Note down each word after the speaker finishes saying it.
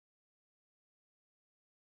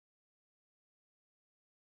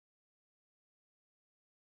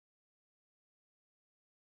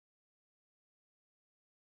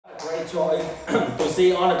Great joy to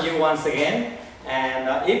see all of you once again.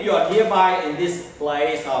 And if you are nearby in this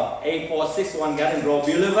place of 8461 Garden Grove,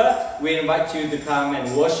 Blvd, we invite you to come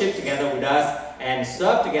and worship together with us and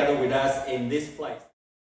serve together with us in this place.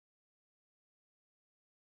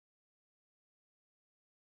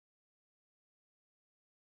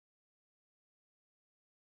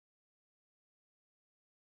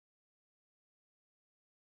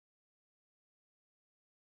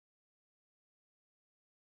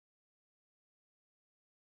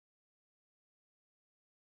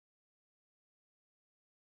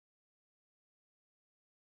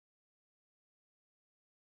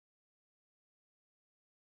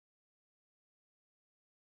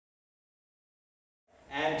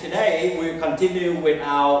 And today we continue with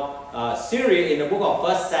our series in the book of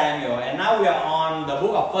 1 Samuel. And now we are on the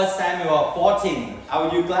book of 1 Samuel 14.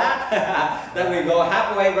 Are you glad that we go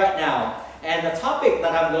halfway right now? And the topic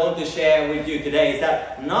that I'm going to share with you today is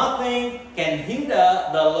that nothing can hinder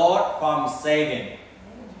the Lord from saving.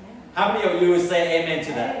 How many of you say amen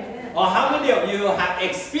to that? Or how many of you have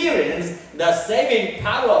experienced the saving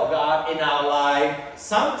power of God in our life?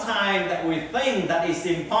 Sometimes that we think that it's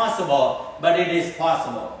impossible, but it is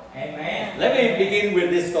possible. Amen. Let me begin with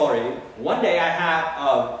this story. One day I had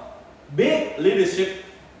a big leadership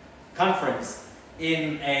conference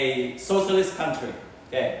in a socialist country.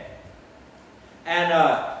 Okay. And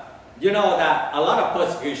you know that a lot of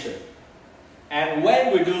persecution. And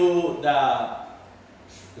when we do the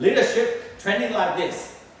leadership training like this,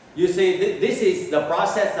 you see, this is the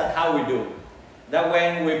process that how we do. That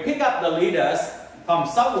when we pick up the leaders from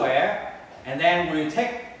somewhere, and then we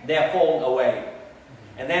take their phone away.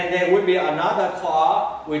 And then there will be another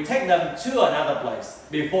car, we take them to another place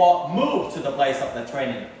before move to the place of the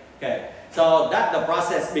training. Okay. So that's the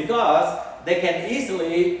process because they can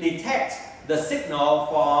easily detect the signal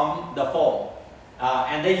from the phone.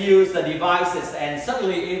 And they use the devices, and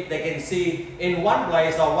suddenly if they can see in one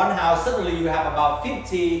place or one house, suddenly you have about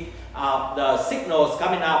 50 the signals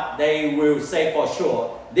coming up, they will say for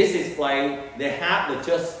sure, this is place, they have the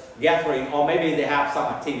just gathering, or maybe they have some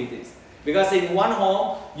activities. Because in one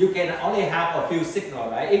home, you can only have a few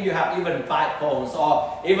signals, right? If you have even 5 phones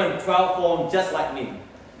or even 12 phones just like me.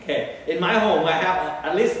 Okay. In my home, I have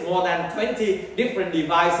at least more than 20 different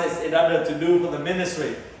devices in order to do for the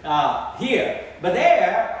ministry here. But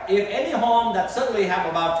there, if any home that suddenly have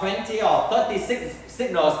about 20 or 36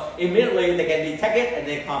 signals, immediately they can detect it and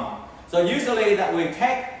they come. So usually that we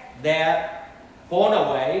take their phone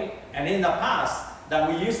away, and in the past that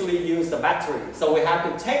we usually use the battery. So we have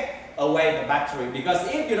to take away the battery,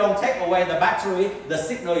 because if you don't take away the battery, the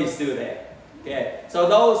signal is still there. Okay. So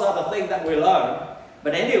those are the things that we learn.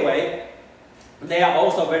 But anyway, they are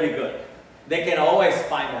also very good. They can always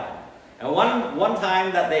find out. And one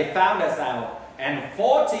time that they found us out, and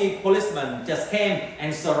 40 policemen just came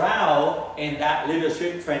and surround in that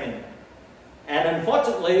leadership training. And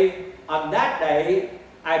unfortunately, on that day,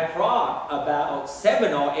 I brought about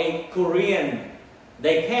 7 or 8 Korean.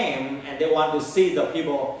 They came and they want to see the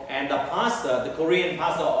people, and the pastor, the Korean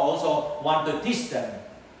pastor, also want to teach them.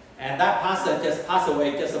 And that pastor just passed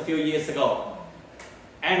away just a few years ago.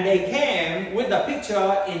 And they came with the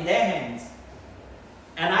picture in their hands.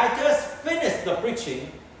 And I just finished the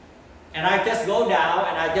preaching, and I just go down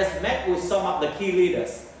and I just met with some of the key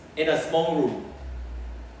leaders in a small room.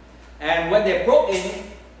 And when they broke in,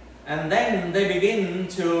 and then they begin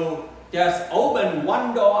to just open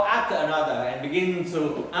one door after another and begin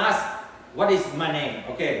to ask, what is my name?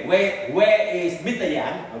 Okay, where is Mr.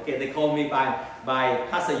 Yang? Okay, they call me by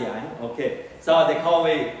Pastor Yang. Okay, so they call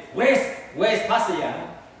me, where's Pastor Yang?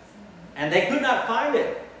 And they could not find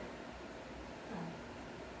it.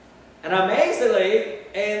 And amazingly,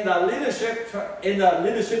 in the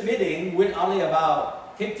leadership meeting with only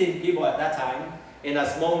about 15 people at that time, in a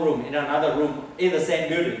small room, in another room, in the same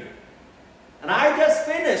building. And I just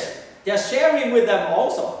finished just sharing with them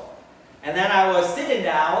also. And then I was sitting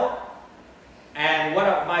down, and one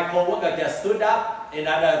of my co-workers just stood up in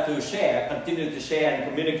order to share, continue to share and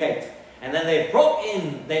communicate. And then they broke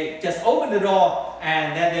in, they just opened the door,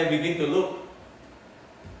 and then they begin to look.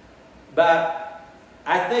 But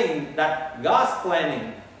I think that God's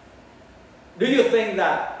planning. Do you think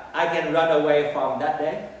that I can run away from that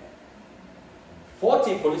day?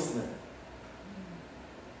 40 policemen.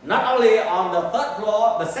 Not only on the 3rd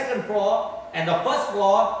floor, the 2nd floor, and the 1st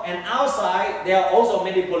floor, and outside, there are also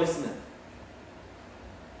many policemen.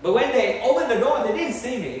 But when they opened the door, they didn't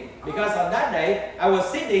see me, because on that day, I was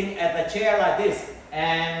sitting at the chair like this,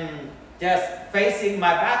 and just facing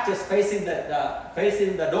my back, just facing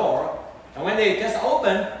the door. And when they just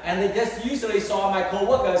opened, and they just usually saw my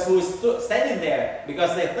co-workers who stood standing there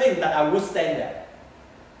because they think that I would stand there.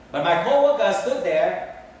 But my co-workers stood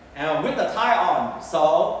there and with the tie on,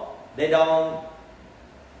 so they don't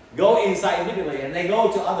go inside immediately, and they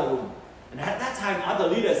go to other room. And at that time, other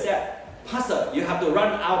leaders said, Pastor, you have to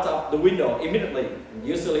run out of the window immediately. And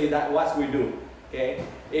usually that's what we do. Okay?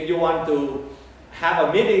 If you want to have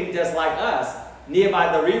a meeting just like us,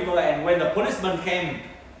 nearby the river, and when the policeman came,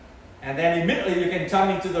 and then immediately you can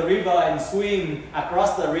jump into the river and swim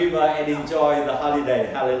across the river and enjoy the holiday.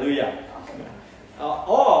 Hallelujah.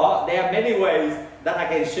 Or there are many ways that I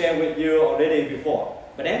can share with you already before.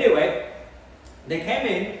 But anyway, they came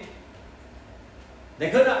in, they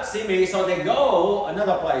could not see me, so they go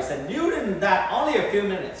another place. And during that, only a few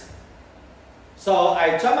minutes. So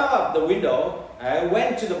I jumped out of the window, I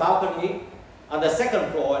went to the balcony on the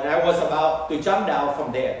second floor, and I was about to jump down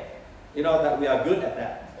from there. You know that we are good at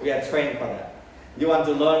that. We are trained for that. You want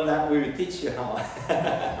to learn that, we will teach you how.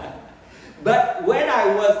 But when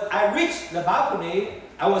I reached the balcony,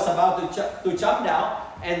 I was about to jump down,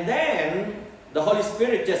 and then the Holy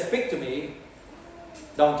Spirit just speak to me,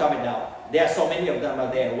 don't jump it down. There are so many of them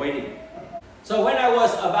are there waiting. So when I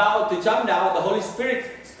was about to jump down, the Holy Spirit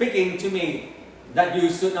speaking to me that you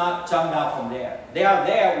should not jump down from there. They are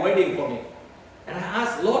there waiting for me. And I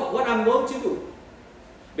asked, Lord, what I'm going to do?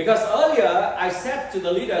 Because earlier I said to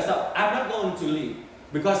the leaders, I'm not going to leave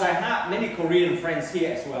because I have many Korean friends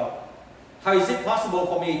here as well. How is it possible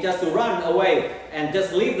for me just to run away and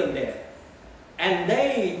just leave them there? And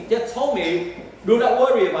they just told me, do not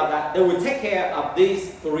worry about that. They will take care of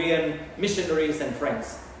these Korean missionaries and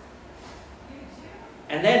friends.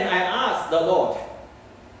 And then I asked the Lord,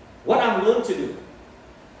 what I'm going to do?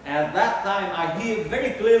 At that time, I hear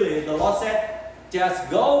very clearly the Lord said, just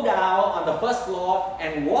go down on the first floor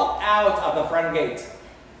and walk out of the front gate.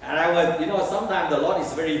 And I was, you know, sometimes the Lord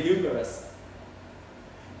is very humorous.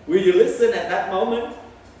 Will you listen at that moment?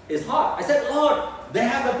 It's hard. I said, Lord, they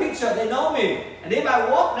have the picture, they know me. And if I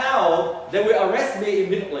walk now, they will arrest me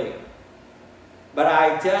immediately. But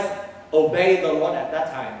I just obeyed the Lord at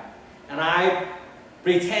that time. And I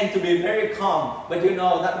pretend to be very calm. But you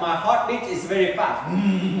know that my heartbeat is very fast.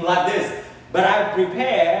 Like this. But I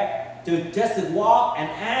prepare to just walk, and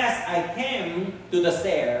as I came to the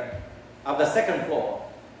stair of the second floor,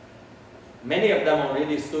 many of them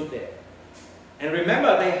already stood there. And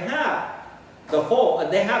remember, they have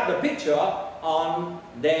the picture on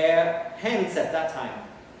their hands at that time.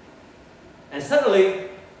 And suddenly,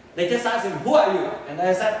 they just asked him, who are you? And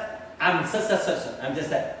I said, I'm such. I'm just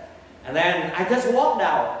that. And then I just walked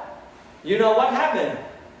out. You know what happened?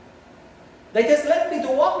 They just let me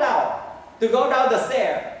to walk down, to go down the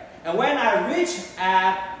stair. And when I reached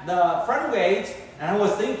at the front gate, and I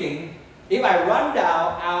was thinking, if I run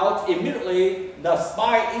out immediately, the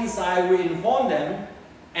spy inside will inform them,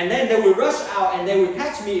 and then they will rush out and they will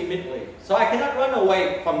catch me immediately. So I cannot run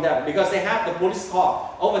away from them because they have the police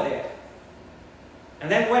car over there. And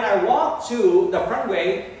then when I walked to the front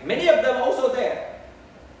gate, many of them also there.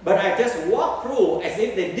 But I just walked through as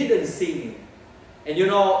if they didn't see me. And you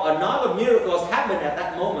know, another miracle happened at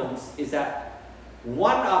that moment is that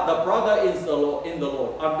one of the brothers in the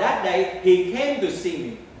Lord, on that day, he came to see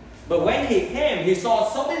me. But when he came, he saw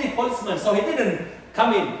so many policemen, so he didn't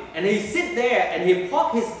come in. And he sit there and he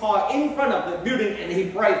parked his car in front of the building and he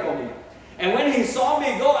prayed for me. And when he saw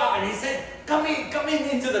me go out and he said, come in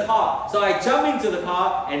into the car. So I jumped into the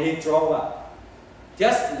car and he drove up.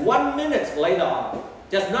 Just 1 minute later on,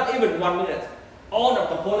 just not even 1 minute, all of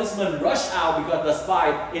the policemen rushed out because the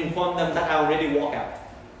spy informed them that I already walked out.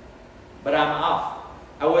 But I'm off.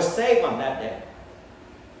 I was safe on that day.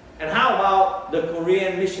 And how about the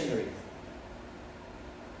Korean missionaries?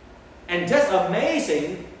 And just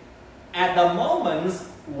amazing, at the moments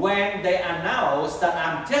when they announced that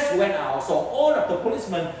I just went out, so all of the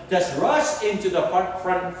policemen just rushed into the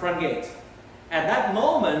front gate. At that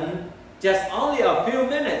moment, just only a few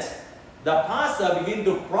minutes, the pastor began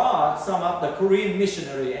to prod some of the Korean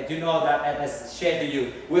missionaries. And you know that, as I shared to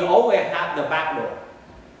you, we always have the back door.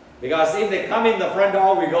 Because if they come in the front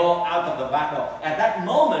door, we go out of the back door. At that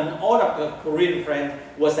moment, all of the Korean friends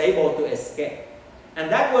was able to escape.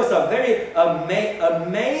 And that was a very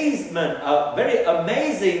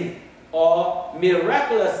amazing or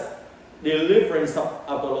miraculous deliverance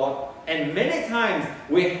of the Lord. And many times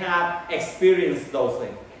we have experienced those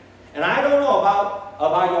things. And I don't know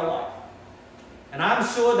about your life. And I'm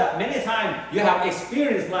sure that many times you have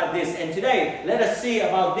experienced like this. And today, let us see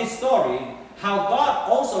about this story, how God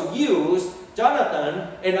also used Jonathan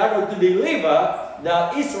in order to deliver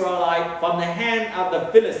the Israelite from the hand of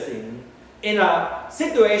the Philistines in a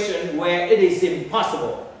situation where it is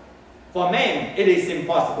impossible. For men, it is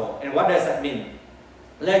impossible. And what does that mean?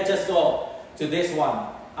 Let's just go to this one.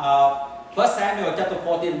 1 Samuel chapter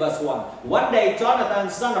 14 verse 1. One day Jonathan,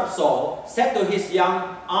 son of Saul, said to his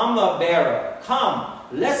young armor bearer, "Come,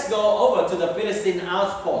 let's go over to the Philistine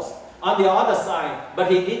outpost on the other side." But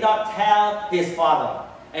he did not tell his father.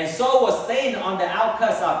 And Saul was staying on the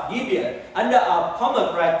outskirts of Gibeon under a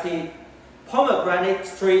pomegranate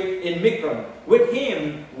tree in Migron. With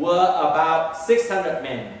him were about 600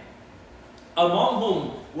 men, among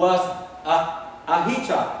whom was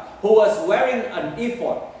Ahijah, who was wearing an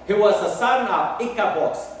ephod. He was the son of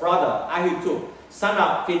Ichabod's brother, Ahitub, son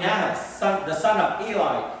of Phinehas, the son of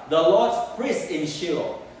Eli, the Lord's priest in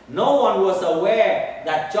Shiloh. No one was aware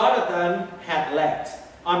that Jonathan had left.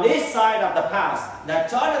 On this side of the pass that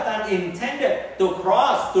Jonathan intended to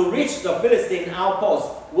cross to reach the Philistine outpost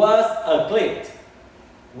was a cliff.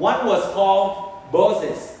 One was called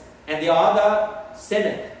Bozez and the other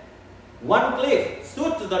Seneth. One cliff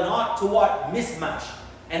stood to the north toward Michmash,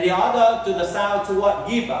 and the other to the south toward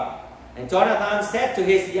Geba. And Jonathan said to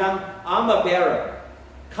his young armor bearer,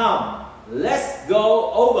 "Come, let's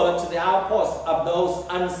go over to the outpost of those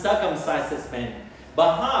uncircumcised men.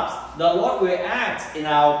 Perhaps the Lord will act in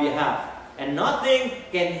our behalf, and nothing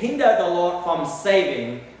can hinder the Lord from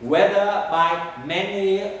saving, whether by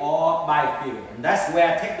many or by few." And that's where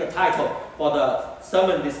I take the title for the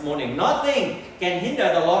sermon this morning. Nothing can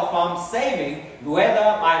hinder the Lord from saving,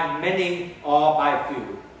 whether by many or by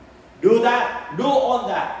few. Do that, do all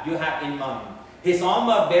that you have in mind. His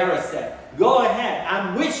armor bearer said, "Go ahead,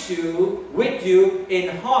 I'm with you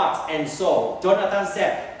in heart and soul." Jonathan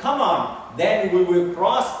said, "Come on, then we will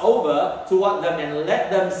cross over toward them and let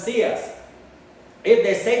them see us. If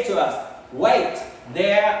they say to us, 'Wait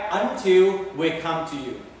there until we come to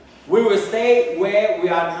you,' we will stay where we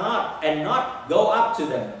are not and not go up to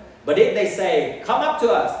them. But if they say, 'Come up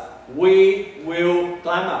to us,' we will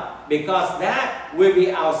climb up, because that will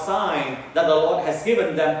be our sign that the Lord has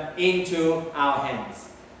given them into our hands."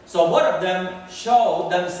 So both of them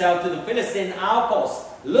showed themselves to the Philistine outpost.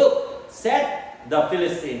 "Look," said the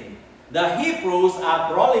Philistine, "the Hebrews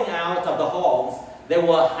are crawling out of the holes they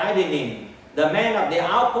were hiding in." The men of the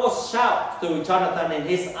outpost shout to Jonathan and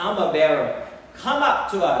his armor bearer, "Come up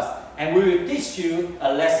to us, and we will teach you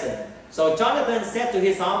a lesson." So Jonathan said to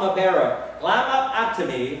his armor bearer, "Climb up after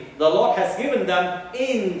me. The Lord has given them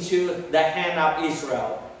into the hand of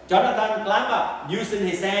Israel." Jonathan climbed up, using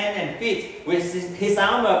his hand and feet with his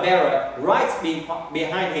armor bearer right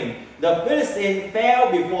behind him. The Philistine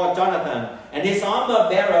fell before Jonathan, and his armor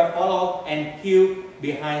bearer followed and killed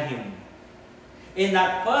behind him. In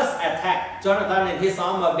that first attack, Jonathan and his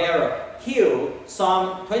armor bearer killed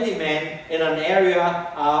some 20 men in an area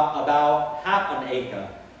of about half an acre.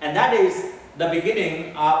 And that is the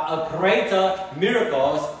beginning of a greater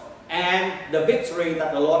miracles and the victory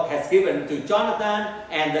that the Lord has given to Jonathan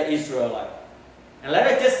and the Israelites. And let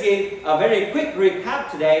us just give a very quick recap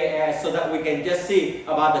today so that we can just see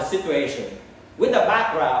about the situation. With the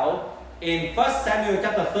background, in 1 Samuel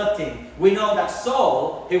chapter 13, we know that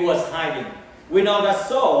Saul, he was hiding. We know that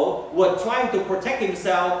Saul was trying to protect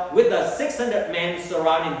himself with the 600 men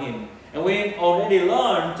surrounding him. And we already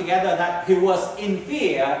learned together that he was in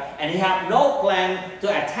fear and he had no plan to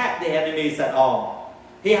attack the enemies at all.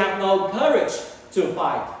 He had no courage to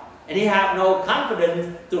fight, and he had no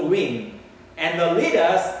confidence to win. And the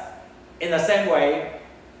leaders, in the same way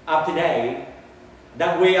of today,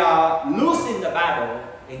 that we are losing the battle,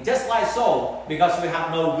 and just like Saul, because we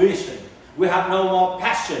have no vision, we have no more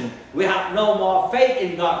passion, we have no more faith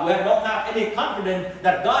in God, we don't have any confidence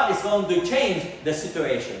that God is going to change the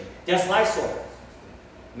situation. Just like Saul.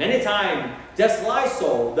 Many times, just like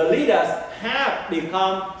Saul, the leaders have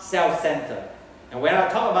become self-centered. And when I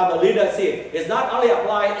talk about the leaders here, it's not only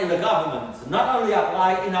applied in the government, not only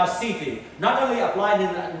applied in our city, not only applied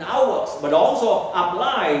in our works, but also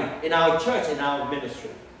applied in our church, in our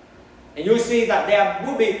ministry. And you see that there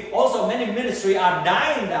will be also many ministries are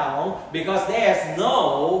dying down because there's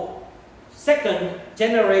no second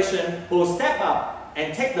generation who step up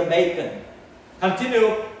and take the bacon,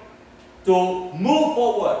 continue to move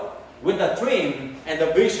forward with the dream and the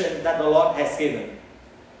vision that the Lord has given.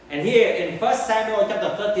 And here in 1 Samuel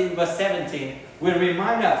chapter 13 verse 17, will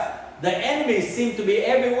remind us the enemies seem to be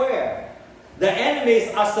everywhere. The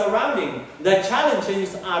enemies are surrounding. The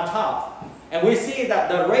challenges are tough. And we see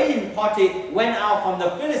that the raiding party went out from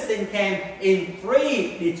the Philistine camp in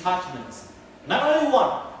 3 detachments. Not only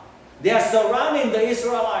one. They are surrounding the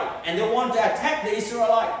Israelite and they want to attack the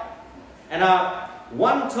Israelite. And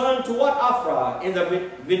One turned toward Ophrah in the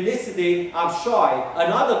vicinity of Shoi,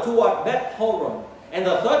 another toward Beth Horon, and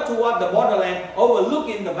the third toward the borderland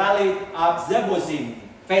overlooking the valley of Zebulun,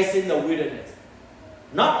 facing the wilderness.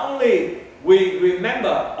 Not only we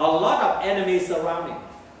remember a lot of enemies surrounding,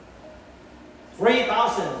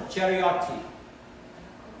 3,000 chariots,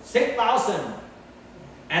 6,000,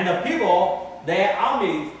 and the people, their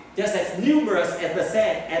army, just as numerous as the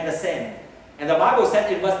sand. And the Bible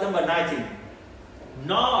said in verse number 19,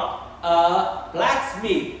 not a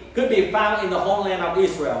blacksmith could be found in the homeland of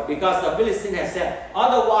Israel, because the Philistines had said,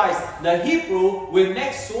 otherwise the Hebrew will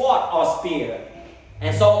make sword or spear.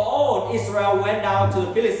 And so all Israel went down to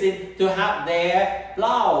the Philistines to have their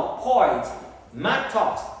plow, points,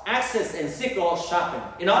 mattocks, axes, and sickles sharpened.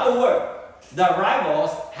 In other words, the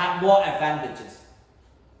rivals had more advantages.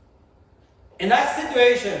 In that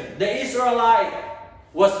situation, the Israelite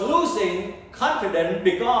was losing confidence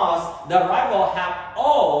because the rival have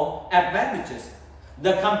all advantages.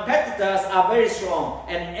 The competitors are very strong,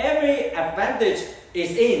 and every advantage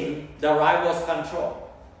is in the rival's control.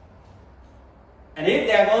 And if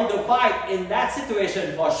they are going to fight in that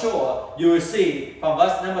situation, for sure, you will see from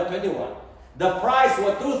verse number 21. The price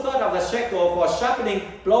was 2/3 of the shekel for sharpening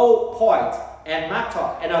plow point and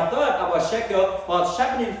mattock, and 1/3 of a shekel for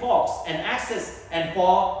sharpening forks and axes and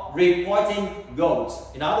for repointing goads.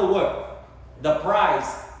 In other words, the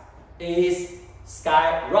price is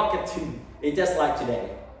skyrocketing. It's just like today.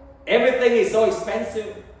 Everything is so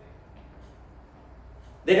expensive.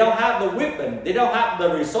 They don't have the weapon, they don't have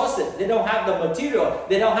the resources, they don't have the material,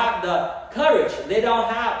 they don't have the courage, they don't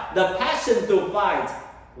have the passion to fight.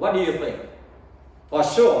 What do you think? For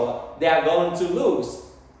sure, they are going to lose.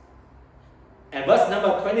 And verse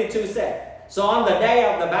number 22 said, so on the day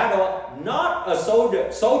of the battle, not a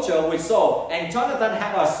soldier with sword, and Jonathan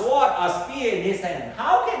had a sword or spear in his hand.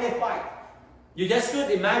 How can they fight? You just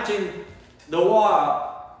could imagine the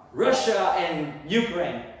war, Russia and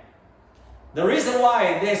Ukraine. The reason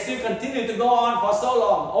why they still continue to go on for so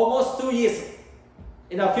long, almost 2 years.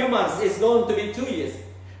 In a few months, it's going to be 2 years.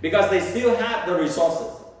 Because they still have the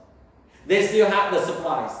resources. They still have the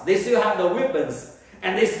supplies. They still have the weapons.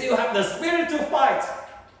 And they still have the spirit to fight.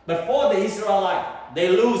 But for the Israelites, they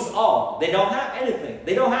lose all. They don't have anything.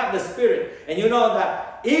 They don't have the spirit. And you know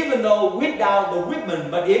that even though without the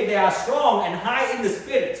weapon, but if they are strong and high in the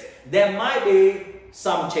spirit, there might be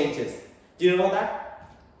some changes. Do you know that?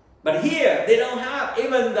 But here, they don't have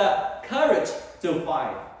even the courage to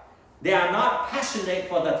fight. They are not passionate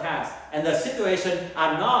for the task, and the situation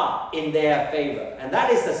are not in their favor. And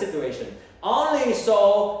that is the situation. Only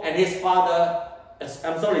Saul and his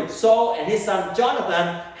son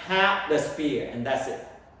Jonathan have the spear, and that's it.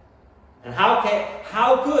 And how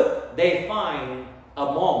could they find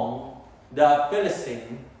among the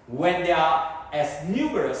Philistines when they are as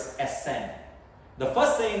numerous as sand? The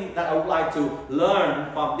first thing that I would like to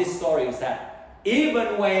learn from this story is that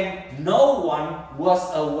even when no one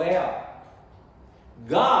was aware,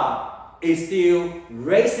 God is still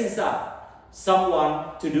raising up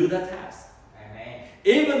someone to do the task. Amen.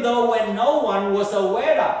 Even though when no one was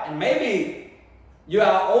aware of, and maybe you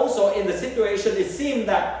are also in the situation, it seems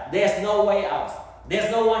that there's no way out.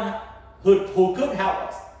 There's no one who could help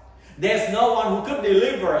us. There's no one who could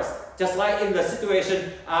deliver us, just like in the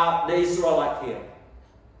situation of the Israelites here.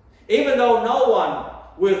 Even though no one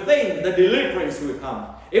will think the deliverance will come,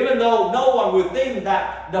 even though no one will think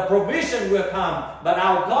that the provision will come, but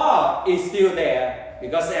our God is still there,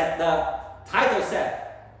 because as the title said,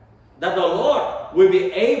 that the Lord will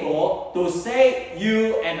be able to save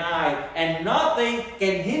you and I, and nothing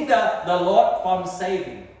can hinder the Lord from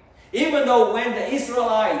saving. Even though when the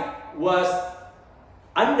Israelite was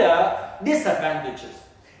under disadvantages,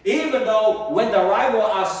 even though when the rival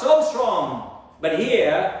are so strong, but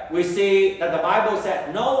here we see that the Bible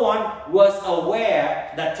said no one was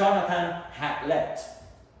aware that Jonathan had left.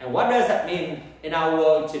 And what does that mean in our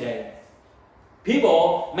world today?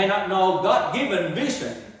 People may not know God-given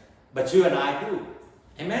vision, but you and I do.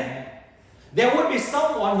 Amen? There would be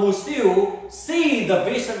someone who still see the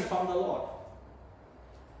vision from the Lord.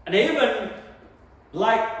 And even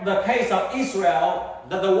like the case of Israel,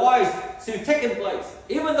 that the war is still taking place,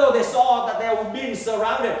 even though they saw that they were being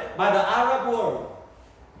surrounded by the Arab world.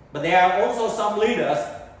 But there are also some leaders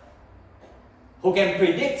who can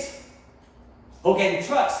predict, who can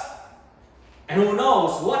trust, and who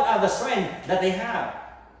knows what are the strengths that they have.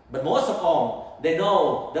 But most of all, they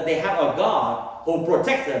know that they have a God who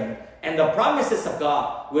protects them, and the promises of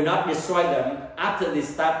God will not destroy them after the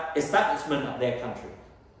establishment of their country.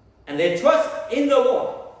 And they trust in the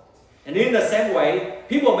Lord. And in the same way,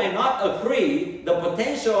 people may not agree the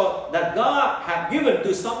potential that God has given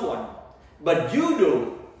to someone, but you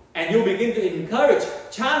do, and you begin to encourage,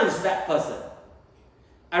 challenge that person.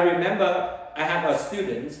 I remember I had a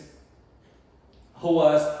student who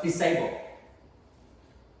was disabled.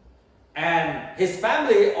 And his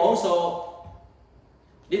family also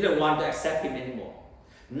didn't want to accept him anymore.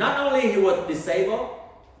 Not only he was disabled,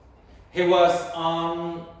 he was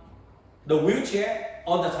on the wheelchair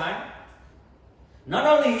all the time. Not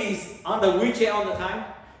only he's on the wheelchair all the time,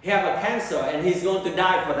 he has a cancer and he's going to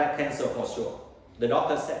die for that cancer for sure, the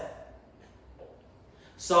doctor said.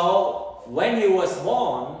 So when he was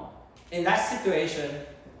born, in that situation,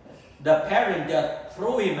 the parent just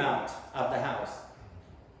threw him out of the house.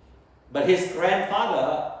 But his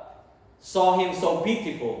grandfather saw him so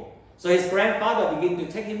beautiful, so his grandfather began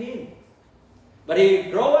to take him in. But he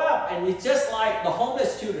grew up and he's just like the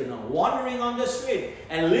homeless children, wandering on the street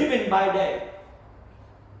and living by day.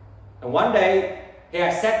 And one day, he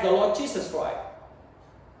accepted the Lord Jesus Christ.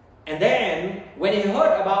 And then, when he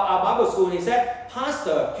heard about our Bible school, he said,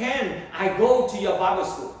 "Pastor, can I go to your Bible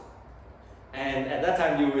school?" And at that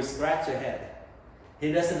time, you will scratch your head.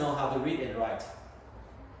 He doesn't know how to read and write.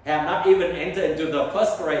 He had not even entered into the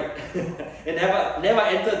first grade. He never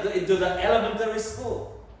entered into the elementary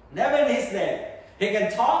school. Never in his day. He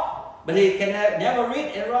can talk, but he can never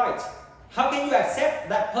read and write. How can you accept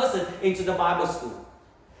that person into the Bible school?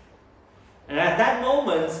 And at that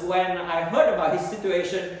moment, when I heard about his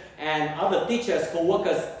situation, and other teachers,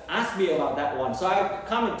 co-workers asked me about that one, so I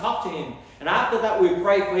come and talk to him. And after that, we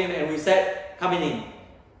prayed for him and we said, "Coming in."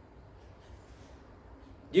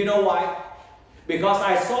 Do you know why? Because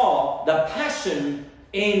I saw the passion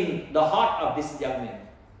in the heart of this young man.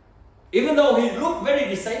 Even though he looked very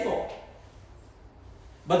disabled,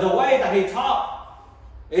 but the way that he talked,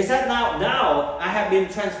 he said, now I have been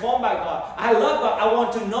transformed by God. I love God. I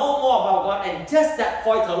want to know more about God. And just that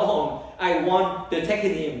point alone, I want to take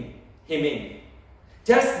him in.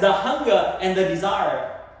 Just the hunger and the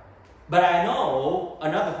desire. But I know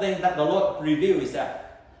another thing that the Lord revealed is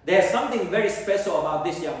that there's something very special about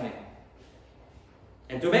this young man.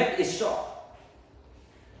 And to make it short,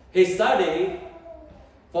 he studied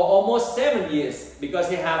for almost 7 years because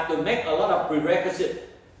he had to make a lot of prerequisites.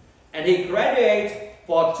 And he graduated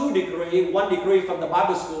for 2 degrees, 1 degree from the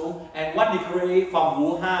Bible school and 1 degree from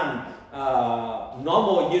Wuhan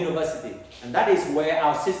Normal University. And that is where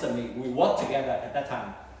our sister we worked together at that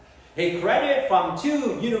time. He graduated from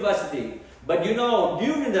 2 universities. But you know,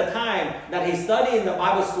 during the time that he studied in the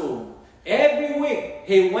Bible school, every week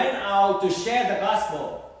he went out to share the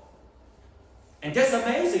gospel. And just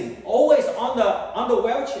amazing, always on the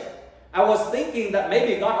wheelchair. I was thinking that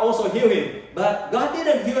maybe God also healed him, but God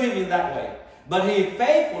didn't heal him in that way. But he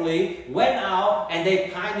faithfully went out and they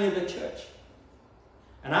pioneered the church.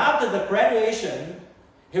 And after the graduation,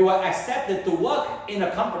 he was accepted to work in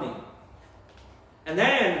a company. And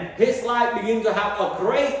then his life began to have a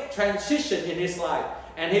great transition in his life.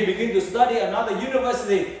 And he began to study another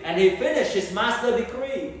university and he finished his master's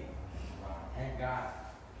degree. Thank God.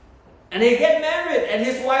 And he get married and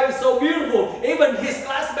his wife is so beautiful. Even his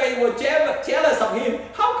classmates were jealous of him.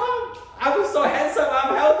 How come? I was so handsome,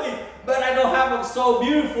 I'm healthy, but I don't have a so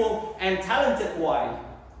beautiful and talented wife.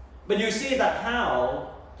 But you see that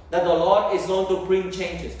how that the Lord is going to bring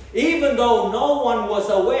changes. Even though no one was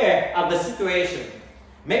aware of the situation.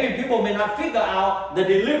 Maybe people may not figure out the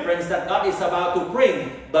deliverance that God is about to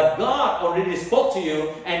bring, but God already spoke to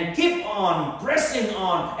you and keep on pressing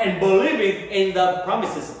on and believing in the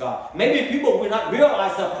promises of God. Maybe people will not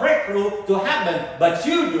realize the breakthrough to happen, but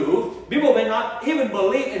you do. People may not even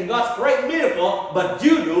believe in God's great miracle, but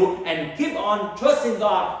you do, and keep on trusting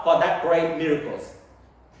God for that great miracles.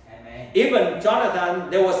 Amen. Even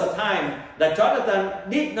Jonathan, there was a time that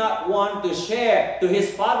Jonathan did not want to share to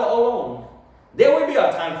his father alone. There will be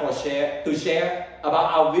a time to share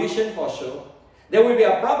about our vision for sure. There will be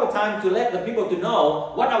a proper time to let the people to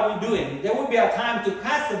know what are we doing. There will be a time to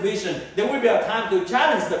pass the vision. There will be a time to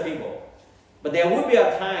challenge the people. But there will be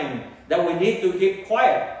a time that we need to keep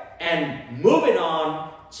quiet and moving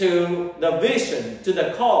on to the vision, to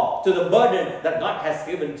the call, to the burden that God has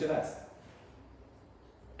given to us.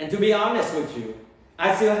 And to be honest with you,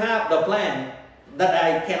 I still have the plan that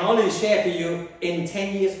I can only share to you in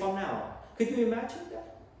 10 years from now. Could you imagine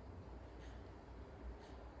that?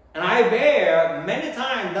 And I bear many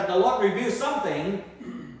times that the Lord reveals something,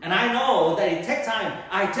 and I know that it takes time.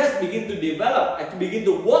 I just begin to develop and to begin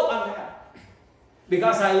to work on that.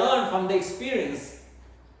 Because I learned from the experience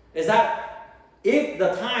is that if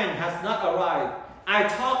the time has not arrived, I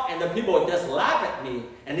talk and the people just laugh at me.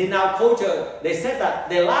 And in our culture, they said that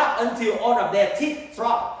they laugh until all of their teeth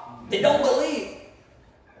drop. They don't believe.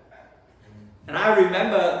 And I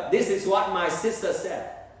remember this is what my sister said.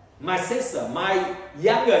 My sister, my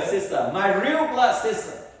younger sister, my real blood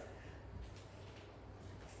sister.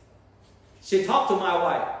 She talked to my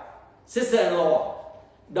wife, sister-in-law,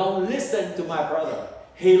 don't listen to my brother.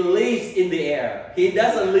 He lives in the air. He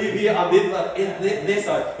doesn't live here on this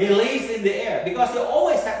earth. He lives in the air because he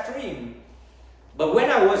always had dreams. But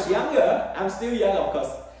when I was younger, I'm still young of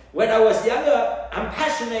course. When I was younger, I'm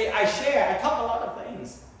passionate, I share, I talk a lot of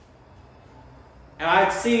things. And I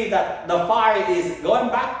see that the fire is going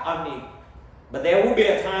back on me. But there will be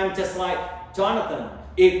a time just like Jonathan.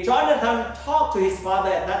 If Jonathan talked to his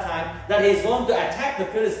father at that time that he's going to attack the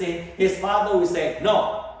Philistines, his father will say,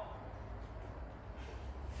 no.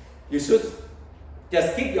 You should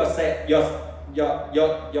just keep yourself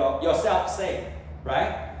safe,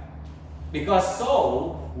 right? Because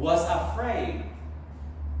Saul was afraid.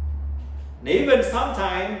 And even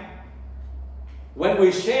sometimes when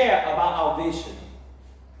we share about our vision,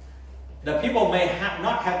 the people may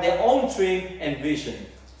not have their own dream and vision.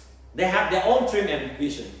 They have their own dream and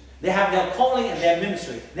vision. They have their calling and their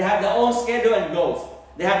ministry. They have their own schedule and goals.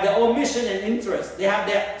 They have their own mission and interest. They have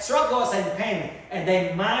their struggles and pain. And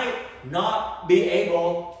they might not be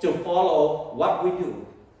able to follow what we do.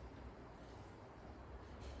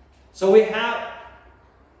 So we have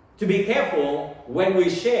to be careful when we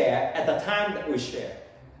share at the time that we share.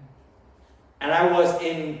 And I was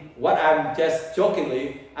in, what I'm just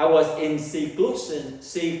jokingly, I was in seclusion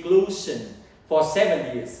for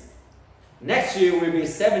 7 years. Next year will be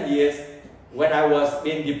 7 years when I was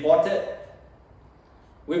being deported.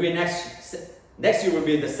 Next year will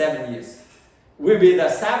be the 7 years. Will be the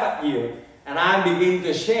Sabbath year. And I begin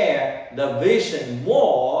to share the vision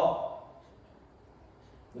more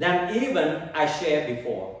than even I shared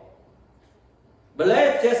before. But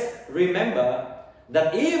let's just remember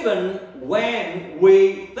that even when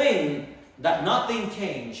we think that nothing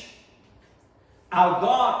changed, our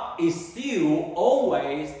God is still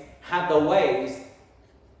always have the ways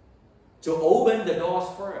to open the doors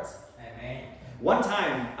for us. Amen. One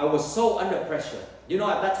time, I was so under pressure. You know,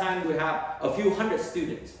 at that time, we have a few hundred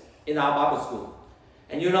students in our Bible school.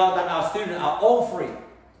 And you know that our students are all free.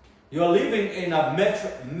 You're living in a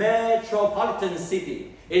metropolitan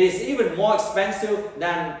city. It is even more expensive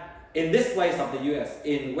than in this place of the US,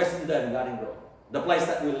 in Washington, Garden Grove, the place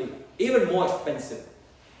that we live. Even more expensive.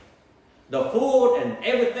 The food and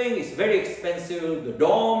everything is very expensive. The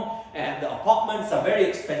dorm and the apartments are very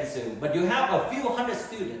expensive. But you have a few hundred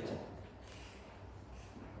students.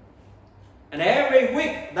 And every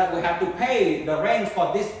week that we have to pay the rent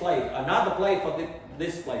for this place, another place for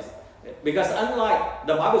this place. Because unlike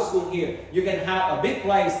the Bible school here, you can have a big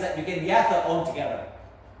place that you can gather all together.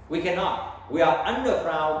 We cannot. We are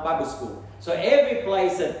underground Bible school. So every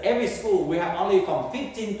place and every school, we have only from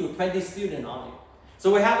 15 to 20 students only.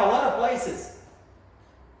 So we have a lot of places.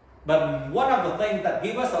 But one of the things that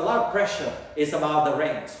gives us a lot of pressure is about the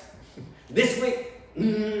rent. This week,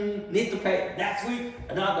 need to pay. Next week,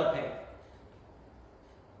 another pay.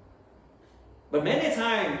 But many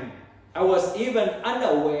times, I was even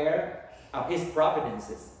unaware of His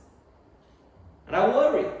providences. And I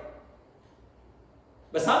worried.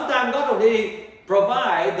 But sometimes God already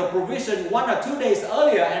provides the provision 1 or 2 days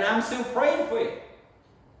earlier, and I'm still praying for it.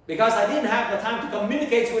 Because I didn't have the time to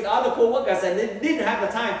communicate with other co-workers, and they didn't have the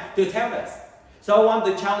time to tell us. So I want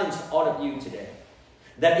to challenge all of you today.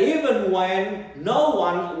 That even when no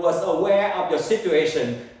one was aware of your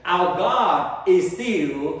situation, our God is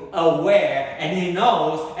still aware, and He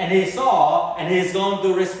knows, and He saw, and He's going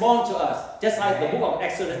to respond to us. Just like the book of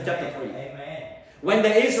Exodus chapter 3. Amen. When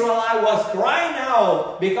the Israelite was crying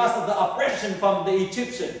out because of the oppression from the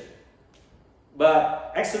Egyptian.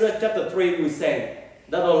 But Exodus chapter 3 will say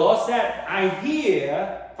that the Lord said, I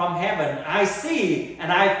hear from heaven, I see,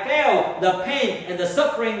 and I feel the pain and the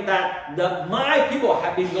suffering that my people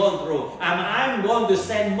have been going through. And I'm going to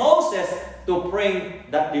send Moses to bring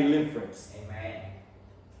that deliverance. Amen.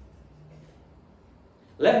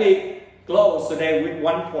 Let me close today with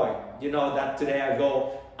one point. You know that today I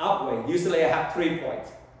go upward. Usually I have 3 points.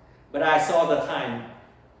 But I saw the time.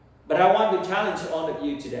 But I want to challenge all of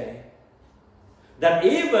you today. That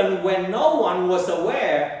even when no one was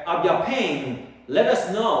aware of your pain, let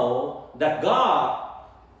us know that God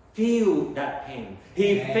feel that pain.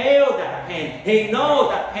 He felt that pain. He knows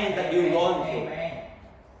that pain that you're going through. Amen.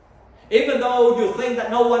 Even though you think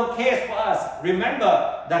that no one cares for us,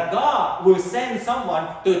 remember that God will send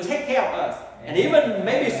someone to take care of us. And even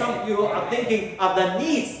maybe some of you are thinking of the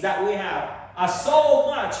needs that we have. are so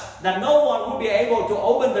much that no one will be able to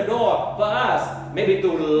open the door for us, maybe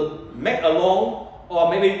to make a loan or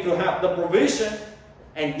maybe to have the provision,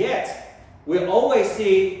 and yet we always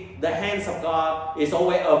see the hands of God is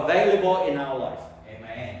always available in our life.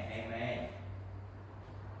 Amen. Amen.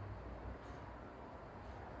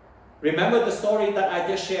 Remember the story that I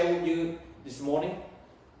just shared with you this morning?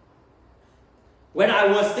 When I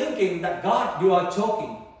was thinking that God, you are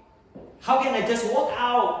joking. How can I just walk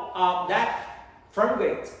out of that front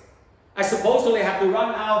gate? I supposedly have to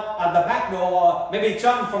run out at the back door or maybe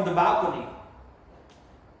jump from the balcony.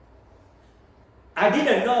 I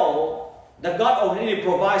didn't know that God already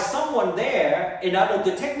provides someone there in order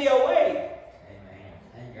to take me away. Amen.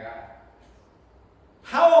 Thank God.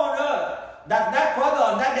 How on earth that brother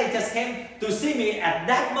on that day just came to see me at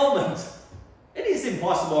that moment? It is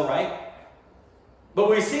impossible, right? But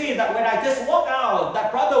we see that when I just walk out,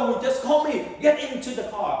 that brother would just call me, get into the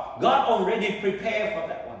car. God already prepared for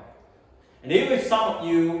that one. And even some of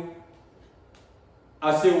you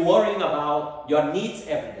are still worrying about your needs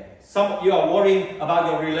every day. Some of you are worrying about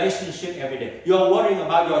your relationship every day. You are worrying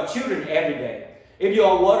about your children every day. If you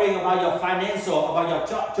are worrying about your financial, about your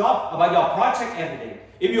job, about your project every day.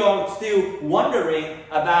 If you are still wondering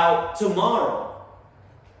about tomorrow.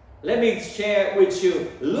 Let me share with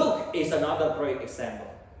you, Luke is another great example.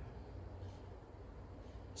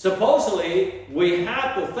 Supposedly, we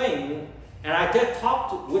have to think, and I just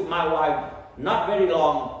talked with my wife not very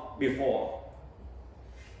long before.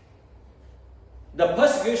 The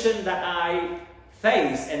persecution that I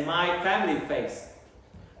face and my family face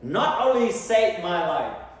not only saved my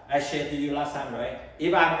life, I shared to you last time, right?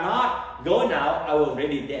 If I'm not going out, I will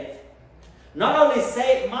already dead. Not only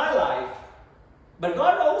saved my life, but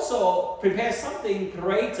God also prepares something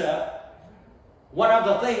greater. One of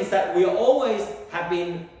the things that we always have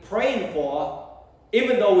been praying for,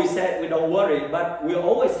 even though we said we don't worry, but we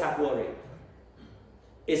always have worry,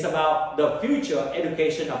 is about the future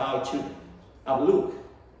education of our children, of Luke.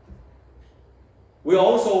 We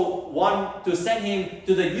also want to send him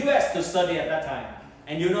to the US to study at that time.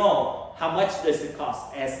 And you know how much does it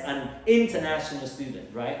cost as an international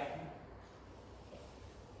student, right?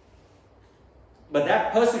 But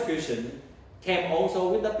that persecution came also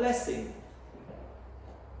with a blessing.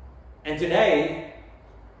 And today,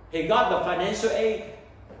 he got the financial aid,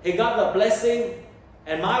 he got the blessing,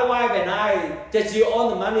 and my wife and I just use all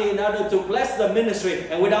the money in order to bless the ministry,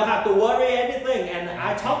 and we don't have to worry anything. And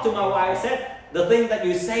I talked to my wife, I said, the thing that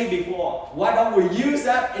you say before, why don't we use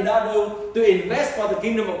that in order to invest for the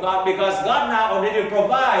kingdom of God? Because God now already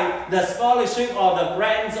provide the scholarship or the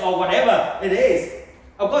grants or whatever it is.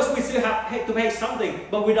 Of course, we still have to pay something,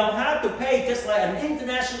 but we don't have to pay just like an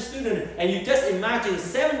international student. And you just imagine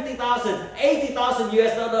 70,000, 80,000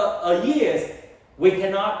 US dollars a year. We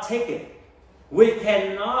cannot take it. We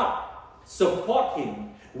cannot support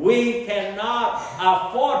him. We cannot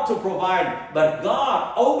afford to provide. But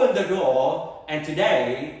God opened the door, and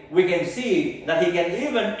today we can see that he can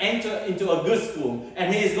even enter into a good school.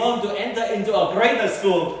 And he is going to enter into a greater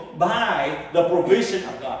school by the provision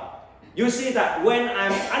of God. You see that when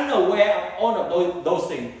I'm unaware of all of those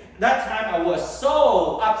things, that time I was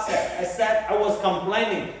so upset. I said, I was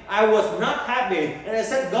complaining. I was not happy. And I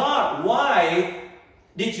said, God, why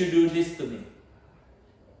did you do this to me?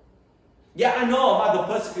 Yeah, I know about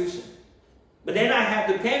the persecution. But then I have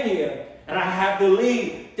to come here and I have to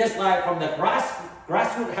leave just like from the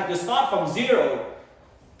grassroots, have to start from zero.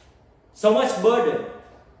 So much burden.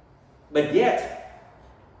 But yet,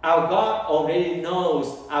 our God already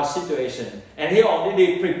knows our situation. And he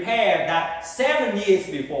already prepared that 7 years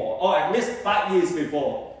before, or at least 5 years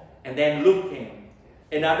before. And then Luke came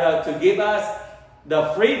in order to give us the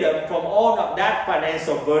freedom from all of that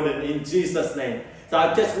financial burden in Jesus' name. So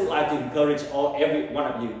I just would like to encourage every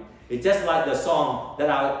one of you. It's just like the song that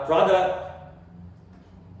our brother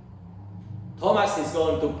Thomas is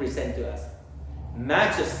going to present to us.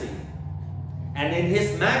 Majesty. And in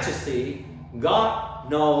his majesty, God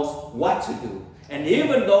knows what to do. And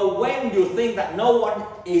even though when you think that no one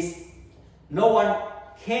cares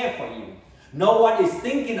for you, no one is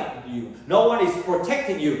thinking of you, no one is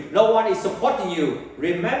protecting you, no one is supporting you,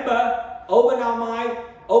 remember, open our mind,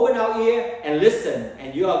 open our ear, and listen,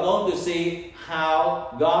 and you are going to see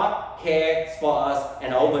how God cares for us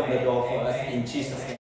and open the door for us in Jesus' name.